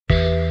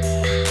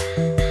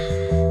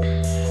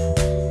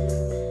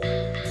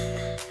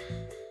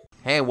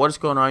Hey, what is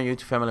going on,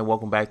 YouTube family?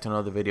 Welcome back to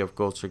another video of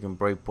RECON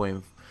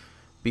Breakpoint.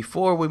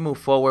 Before we move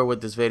forward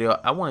with this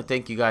video, I want to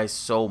thank you guys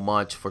so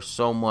much for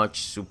so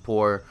much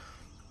support.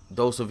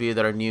 Those of you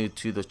that are new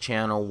to the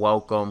channel,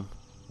 welcome.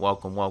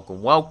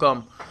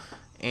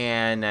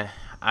 And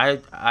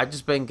I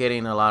just been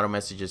getting a lot of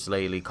messages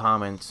lately,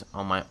 comments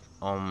on my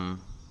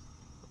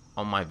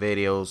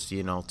videos,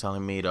 you know,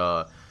 telling me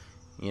to,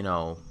 you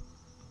know,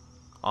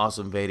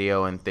 awesome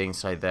video and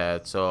things like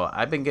that. So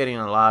I've been getting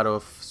a lot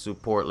of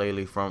support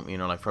lately from, you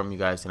know, like from you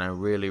guys, and I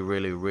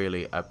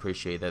really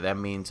appreciate that. That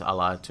means a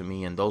lot to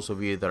me. And those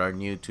of you that are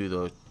new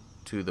to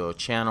the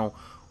channel,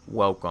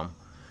 welcome.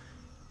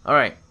 All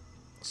right,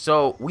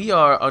 so we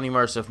are on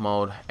immersive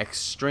mode,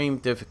 extreme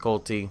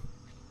difficulty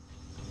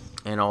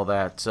and all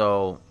that.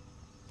 So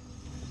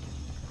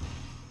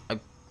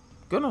I'm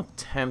gonna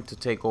attempt to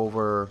take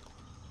over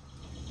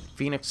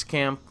PHENIX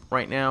camp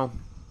right now,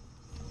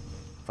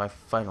 if I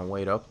find a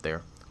way up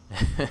there.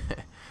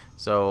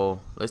 So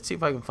let's see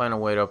if I can find a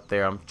way up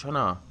there. I'm trying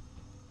to,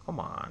 come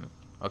on.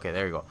 Okay,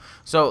 there you go.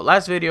 So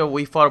last video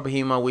we fought a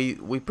behemoth.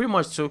 We pretty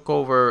much took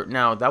over.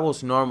 Now that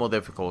was normal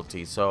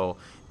difficulty, so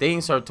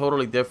things are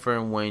totally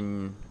different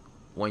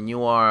when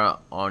you are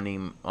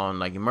on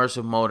like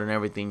immersive mode and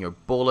everything. Your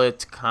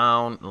bullet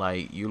count,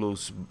 like you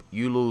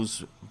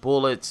lose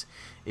bullets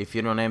if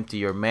you don't empty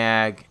your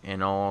mag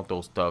and all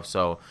those stuff.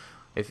 So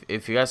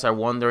if you guys are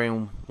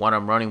wondering what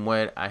I'm running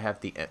with, I have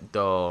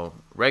the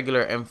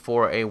regular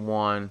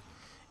M4A1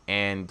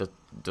 and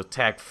the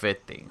TAC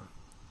 50.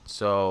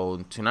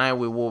 So tonight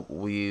we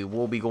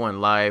will be going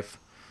live.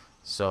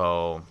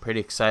 So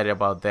pretty excited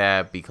about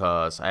that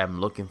because I am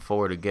looking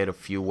forward to get a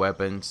few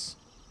weapons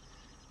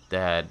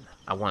that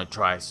I want to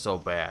try so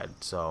bad.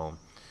 So all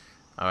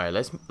right,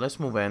 let's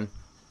move in.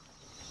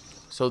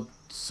 So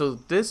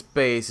this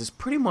base is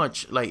pretty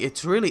much like,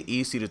 it's really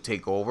easy to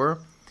take over.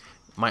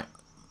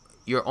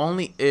 Your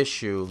only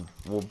issue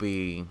will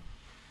be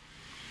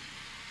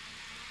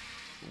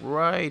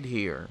right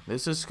here.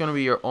 This is gonna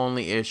be your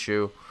only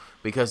issue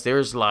because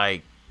there's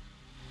like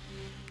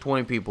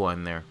 20 people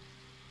in there.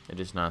 It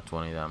is not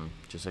 20, I'm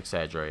just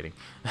exaggerating.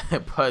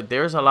 But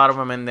there's a lot of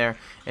them in there,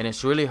 and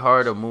it's really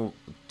hard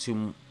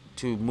to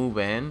move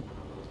in.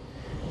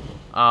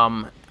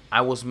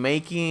 I was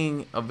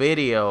making a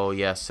video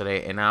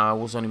yesterday and I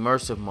was on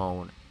immersive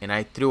mode and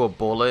I threw a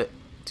bullet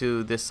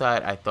to this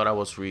side. I thought I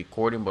was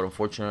recording, but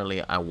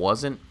unfortunately I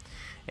wasn't,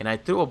 and I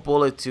threw a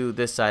bullet to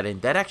this side, and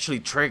that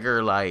actually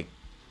triggered like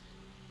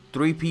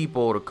 3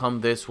 people to come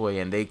this way,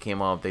 and they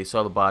came up, they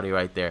saw the body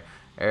right there,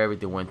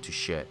 everything went to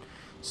shit.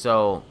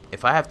 So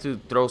if I have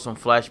to throw some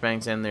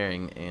flashbangs in there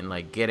and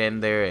like get in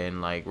there and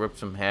like rip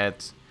some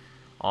heads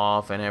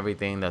off and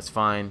everything, that's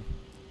fine,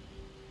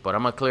 but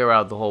I'm gonna clear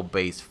out the whole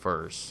base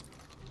first.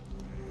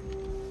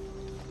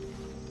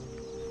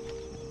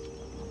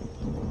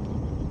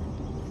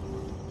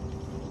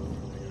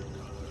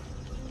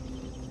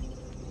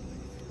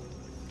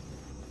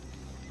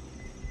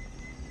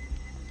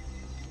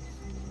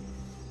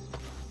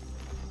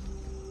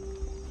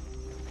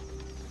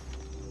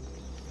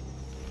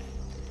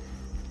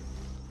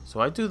 So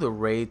I do the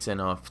raids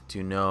enough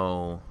to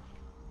know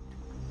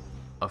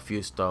a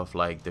few stuff,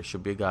 like there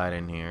should be a guy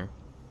in here.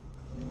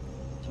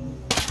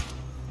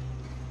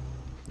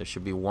 There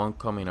should be one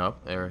coming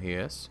up. There he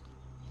is.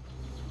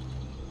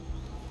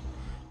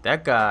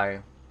 That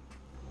guy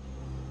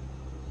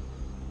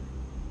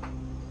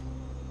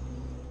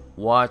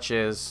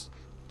watches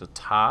the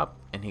top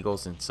and he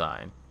goes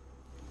inside.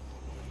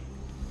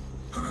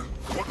 I'm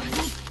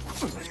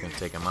just gonna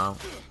take him out.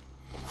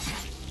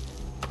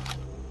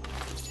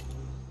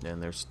 Then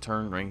there's a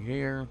turn right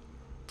here.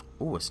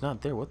 Oh, it's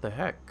not there. What the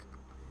heck?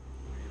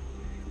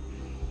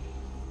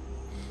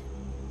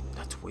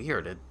 That's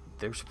weird.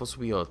 There's supposed to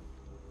be a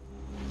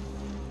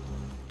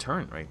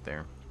turn right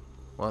there.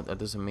 Well, that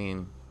doesn't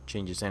mean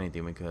changes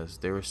anything because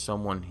there is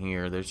someone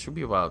here. There should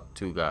be about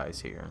 2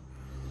 guys here.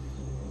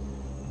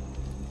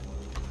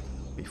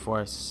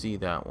 Before I see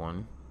that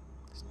one,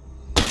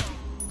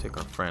 take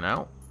our friend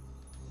out.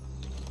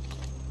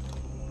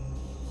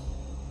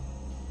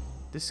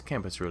 This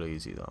camp is really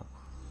easy though.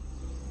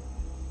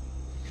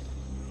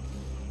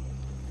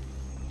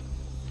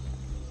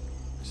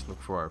 Look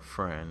for our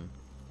friend.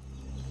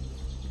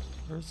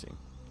 Where is he?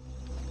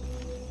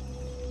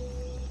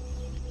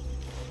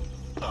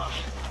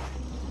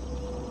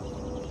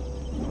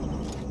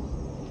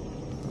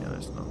 Yeah,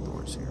 there's no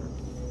doors here.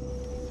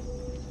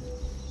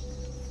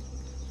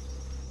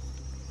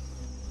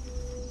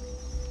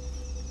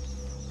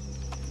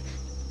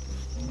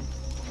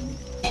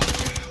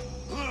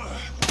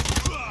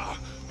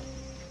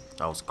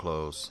 That was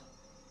close.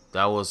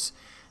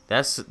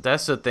 That's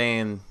the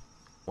thing.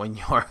 When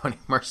you are on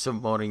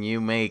immersive mode and you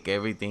make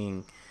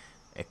everything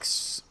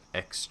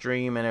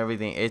extreme and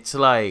everything, it's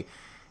like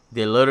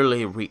they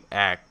literally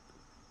react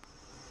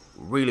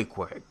really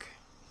quick.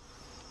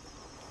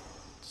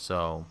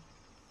 So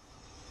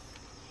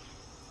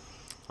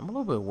I'm a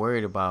little bit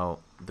worried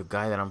about the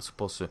guy that I'm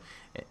supposed to,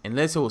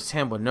 unless it was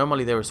him, but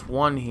normally there was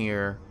one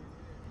here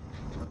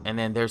and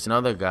then there's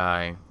another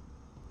guy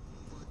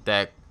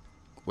that,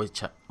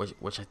 which I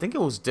think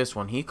it was this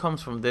one. He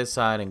comes from this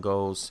side and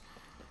goes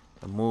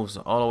and moves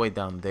all the way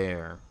down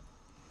there.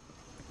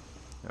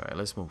 All right,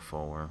 let's move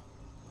forward.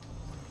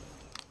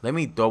 Let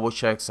me double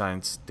check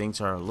since things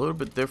are a little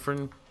bit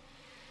different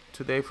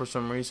today for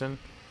some reason.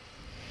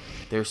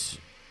 There's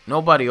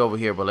nobody over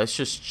here, but let's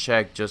just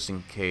check just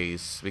in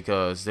case,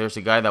 because there's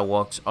a guy that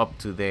walks up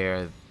to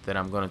there that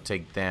I'm gonna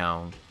take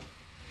down.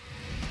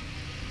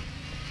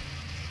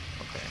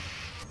 Okay.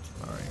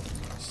 Alright.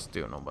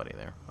 Still nobody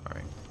there.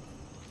 Alright.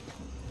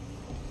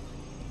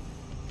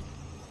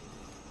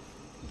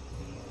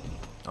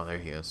 Oh, there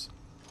he is.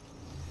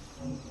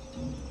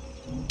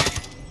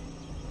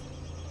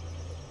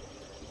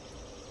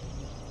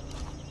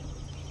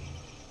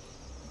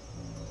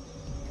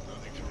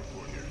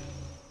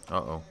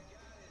 Uh-oh.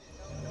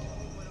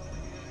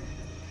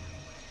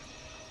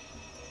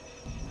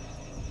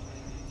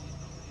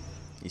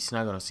 He's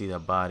not gonna see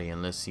that body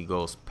unless he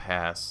goes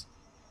past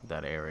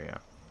that area.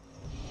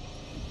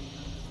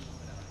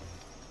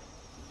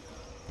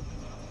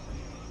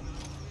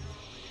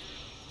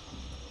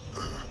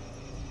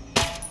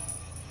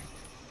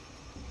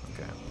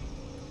 Okay.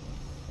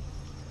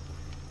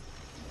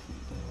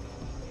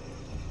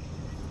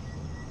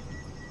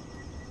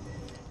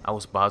 I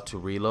was about to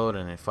reload,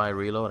 and if I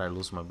reload, I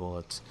lose my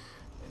bullets.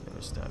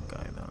 There's that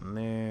guy down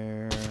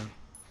there.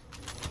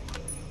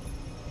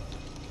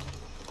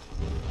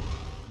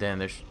 Then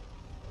there's...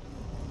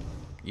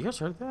 You guys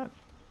heard that?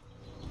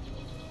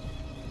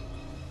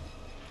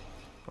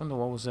 Wonder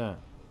what was that?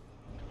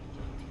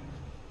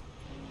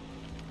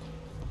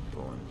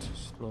 Going to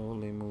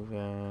slowly move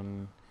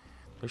in.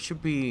 There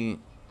should be...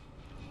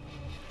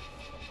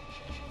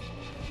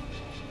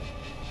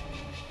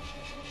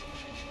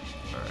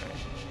 Alright.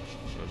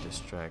 You're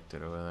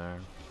distracted over there.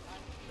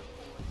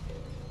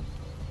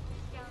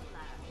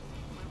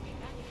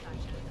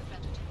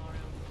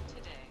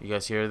 You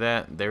guys hear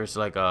that? There's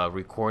like a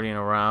recording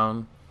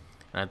around,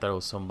 and I thought it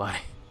was somebody.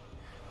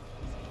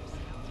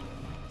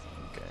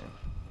 Okay.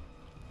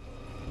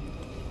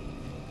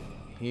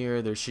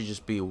 Here, there should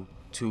just be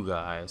 2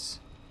 guys.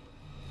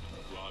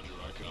 Roger,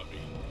 I copy.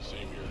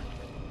 Same here.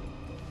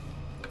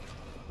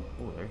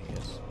 Oh, there he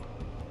is.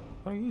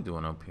 What are you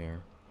doing up here?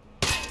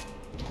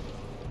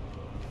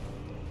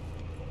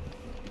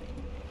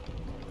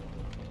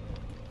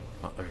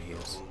 Oh, there he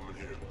is.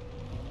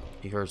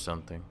 He heard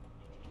something.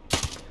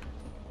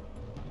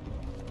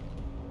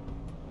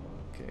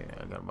 Okay,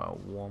 I got about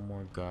 1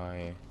 more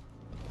guy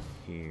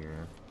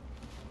here.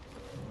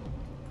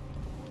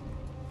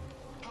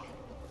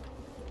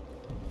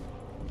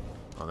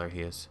 Oh, there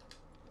he is.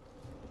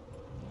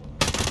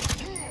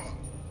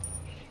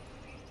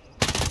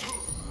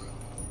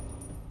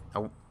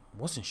 I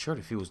wasn't sure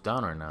if he was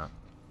down or not.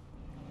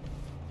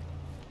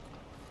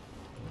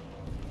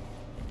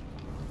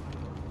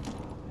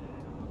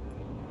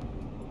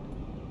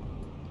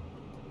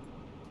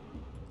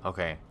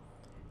 Okay,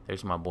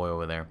 there's my boy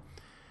over there.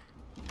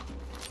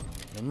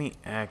 Let me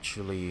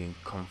actually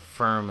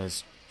confirm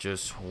it's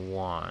just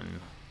 1.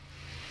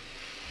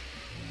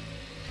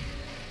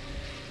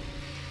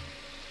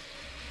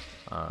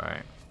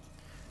 Alright.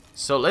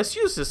 So let's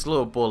use this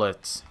little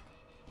bullets.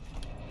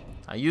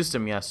 I used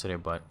them yesterday,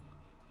 but...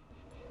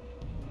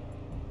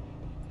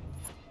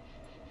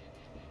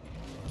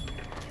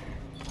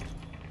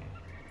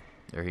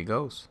 There he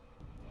goes.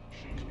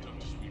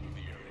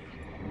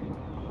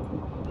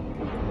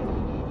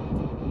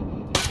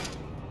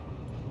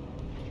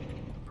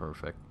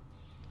 Perfect.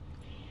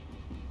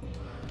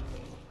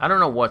 I don't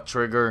know what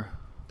trigger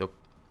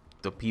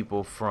the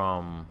people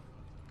from...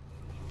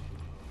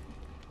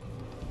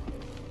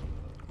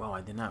 Wow,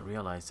 I did not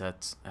realize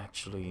that's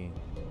actually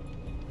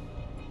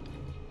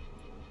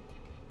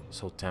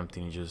so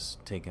tempting to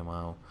just take him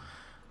out.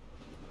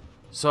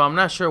 So I'm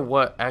not sure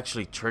what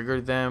actually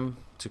triggered them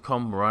to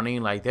come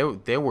running. Like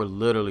they were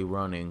literally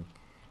running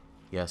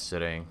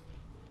yesterday.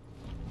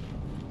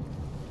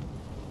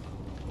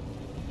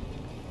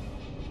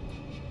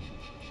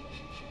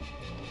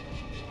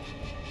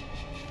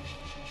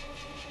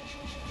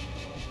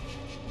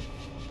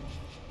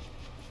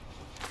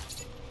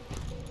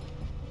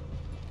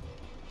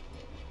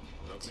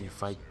 See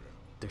if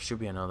there should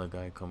be another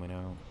guy coming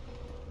out.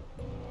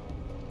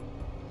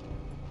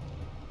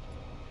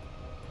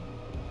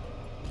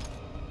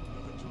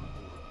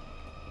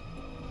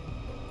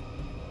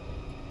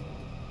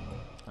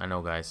 I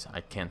know, guys, I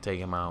can't take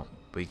him out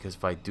because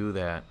if I do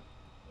that,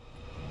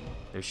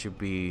 there should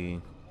be...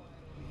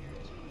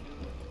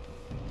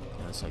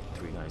 Yeah, there's like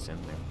 3 guys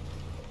in there.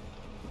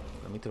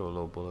 Let me throw a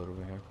little bullet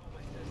over here.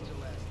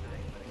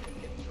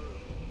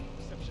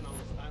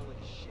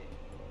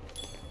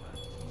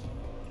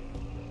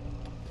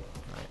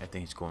 I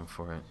think he's going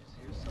for it.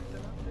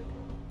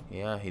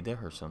 Yeah, he did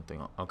hear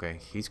something. Okay,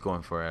 he's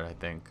going for it, I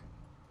think.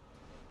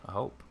 I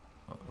hope.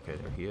 Oh, okay,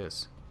 there he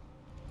is.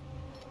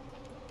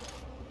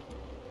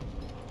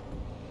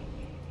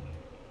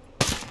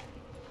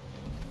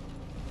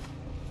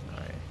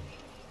 Alright.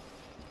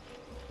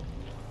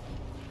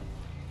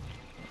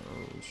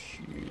 Oh,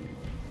 shoot.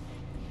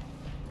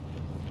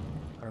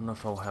 I don't know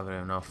if I'll have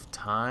enough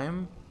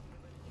time,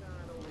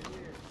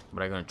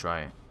 but I'm gonna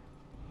try it.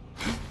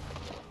 Come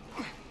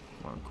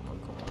on, come on,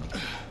 come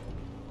on.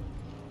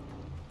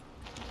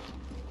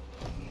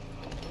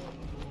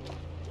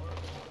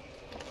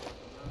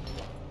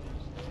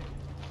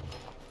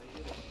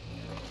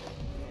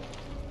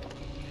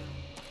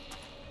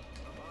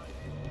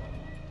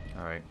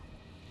 All right.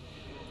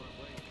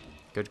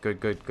 Good, good,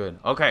 good, good.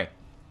 Okay.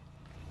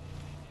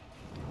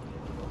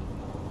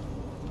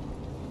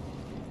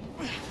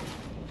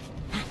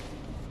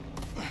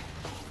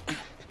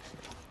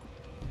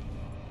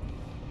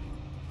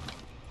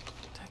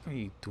 What are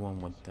you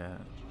doing with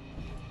that?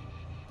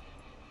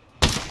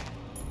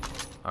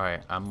 All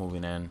right, I'm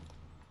moving in.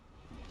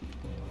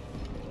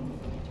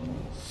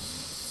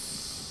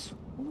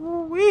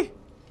 Woo-wee.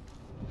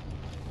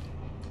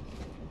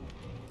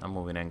 I'm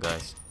moving in,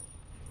 guys.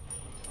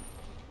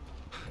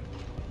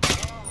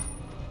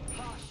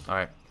 All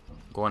right,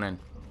 going in.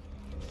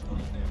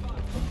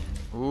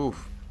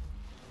 Oof.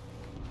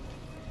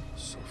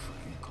 So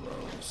freaking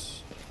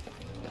close.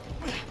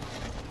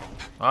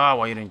 Ah,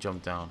 why you didn't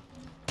jump down?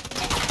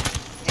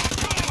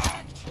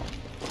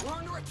 We're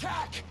under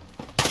attack.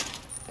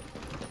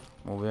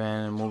 Moving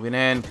in, moving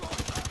in. I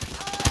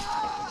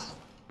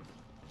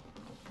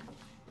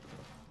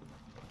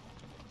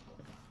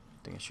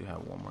think I should have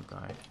one more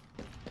guy.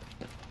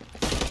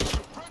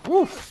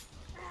 Woof.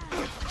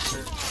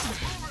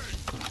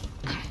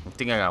 I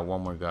think I got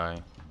one more guy,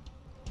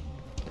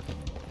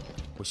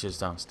 which is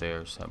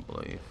downstairs, I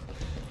believe.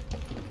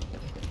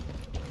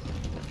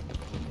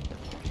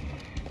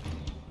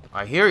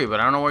 I hear you, but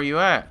I don't know where you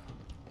at.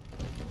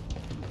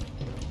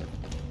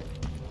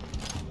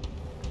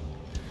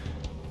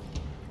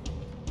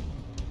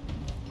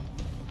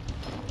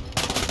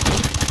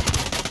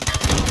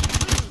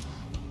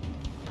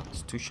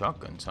 It's 2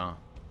 shotguns, huh?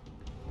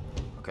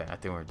 Okay, I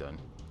think we're done.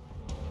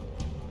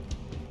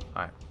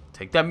 Alright,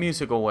 take that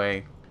music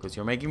away, because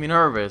you're making me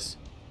nervous.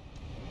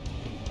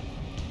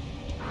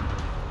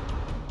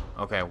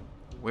 Okay,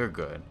 we're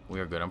good.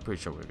 We're good. I'm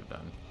pretty sure we're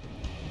done.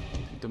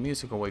 Take the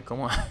music away.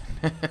 Come on.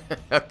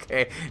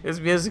 Okay, this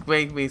music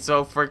makes me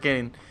so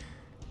freaking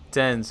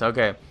tense.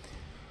 Okay.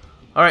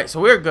 Alright, so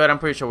we're good. I'm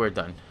pretty sure we're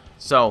done.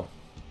 So,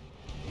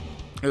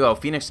 here we go.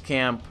 Phoenix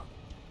Camp.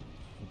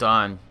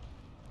 Done.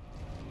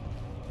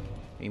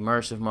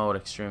 Immersive mode,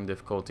 extreme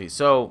difficulty.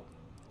 So,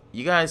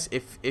 you guys,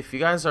 if you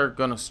guys are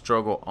gonna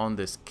struggle on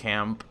this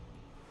camp,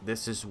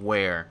 this is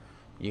where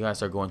you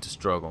guys are going to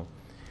struggle.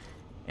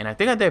 And I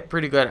think I did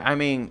pretty good. I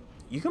mean,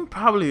 you can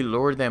probably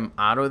lure them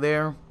out of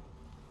there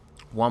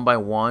one by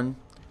one.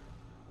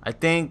 I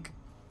think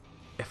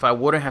if I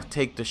wouldn't have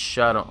taken the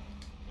shot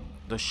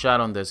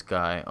on this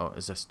guy. Oh,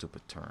 it's a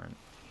stupid turn.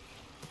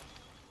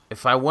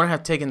 If I wouldn't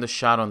have taken the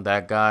shot on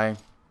that guy.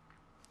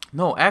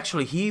 No,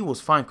 actually he was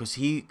fine because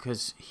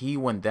he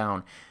went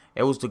down.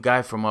 It was the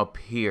guy from up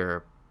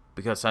here,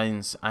 because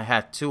I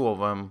had 2 of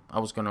them. I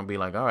was gonna be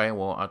like, all right,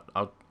 well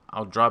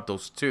I'll drop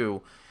those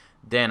 2,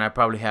 then I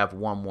probably have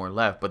 1 more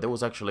left. But there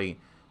was actually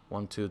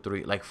 1, 2,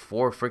 3, like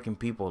 4 freaking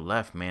people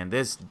left, man.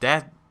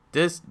 That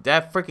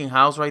freaking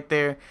house right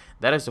there,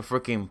 that is a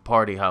freaking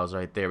party house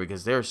right there,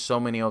 because there's so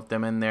many of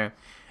them in there.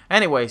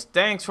 Anyways,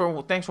 thanks for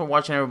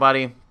watching,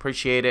 everybody.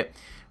 Appreciate it.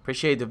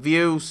 Appreciate the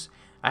views.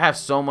 I have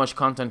so much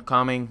content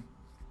coming.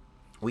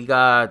 We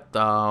got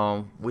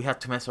we have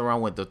to mess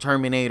around with the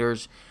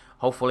Terminators.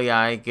 Hopefully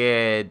I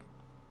get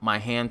my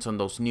hands on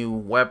those new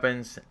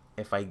weapons.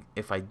 If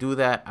I do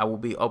that, I will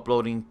be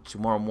uploading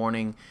tomorrow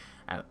morning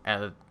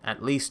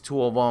at least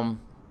 2 of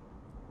them.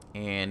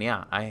 And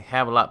yeah, I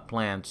have a lot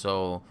planned.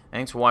 So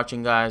thanks for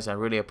watching, guys. I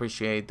really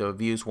appreciate the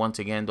views once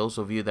again. Those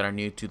of you that are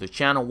new to the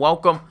channel,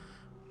 welcome.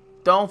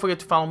 Don't forget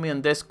to follow me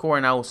on Discord,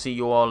 and I will see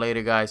you all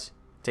later, guys.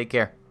 Take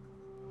care.